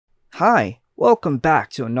Hi, welcome back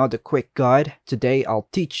to another quick guide. Today I'll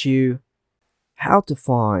teach you how to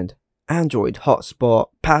find Android hotspot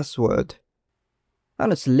password.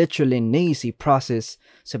 And it's literally an easy process,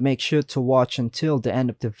 so make sure to watch until the end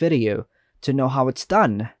of the video to know how it's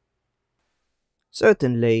done.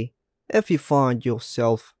 Certainly, if you find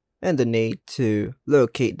yourself in the need to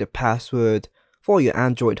locate the password for your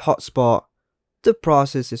Android hotspot, the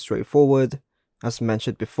process is straightforward, as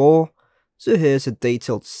mentioned before. So here's a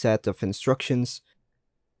detailed set of instructions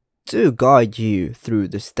to guide you through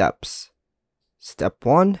the steps. Step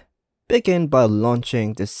 1. Begin by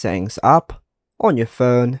launching the Settings app on your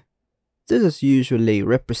phone. This is usually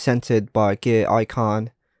represented by a gear icon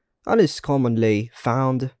and is commonly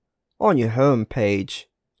found on your home page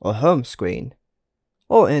or home screen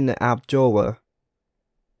or in the app drawer.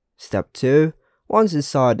 Step 2. Once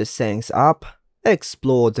inside the Settings app,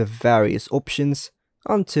 explore the various options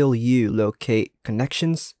until you locate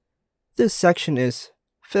connections. This section is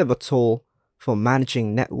pivotal for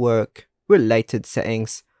managing network-related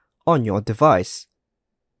settings on your device.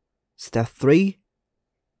 Step 3.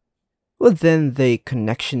 Within the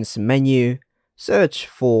Connections menu, search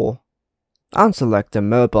for and select the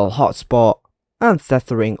Mobile Hotspot and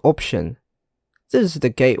Tethering option. This is the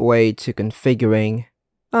gateway to configuring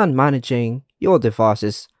and managing your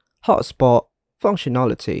device's hotspot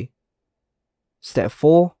functionality. Step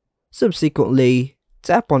 4. Subsequently,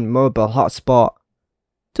 tap on Mobile Hotspot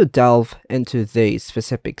to delve into the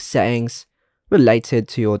specific settings related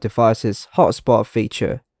to your device's hotspot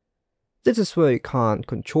feature. This is where you can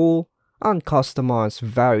control and customize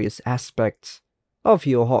various aspects of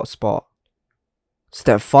your hotspot.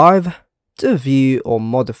 Step 5. To view or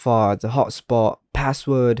modify the hotspot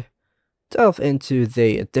password, delve into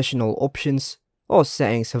the additional options or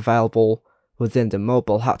settings available within the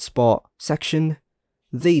Mobile Hotspot section.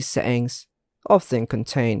 These settings often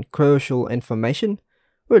contain crucial information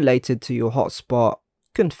related to your hotspot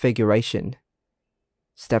configuration.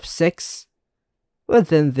 Step 6.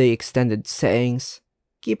 Within the extended settings,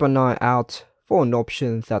 keep an eye out for an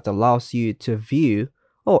option that allows you to view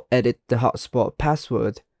or edit the hotspot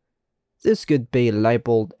password. This could be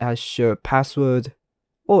labeled as Show Password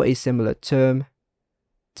or a similar term.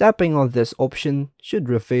 Tapping on this option should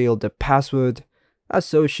reveal the password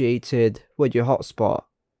associated with your hotspot.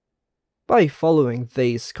 By following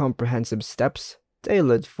these comprehensive steps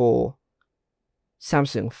tailored for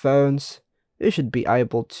Samsung phones, you should be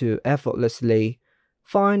able to effortlessly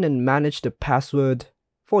find and manage the password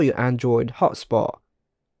for your Android hotspot.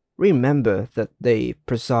 Remember that the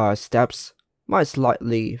precise steps might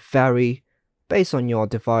slightly vary based on your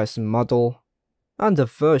device model and the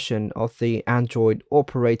version of the Android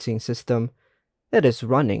operating system it is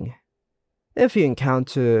running. If you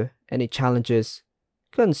encounter any challenges,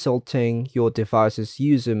 consulting your device's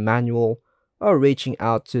user manual or reaching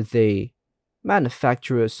out to the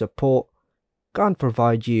manufacturer's support can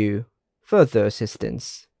provide you further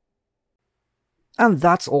assistance. And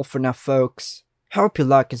that's all for now, folks. Hope you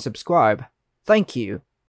like and subscribe. Thank you.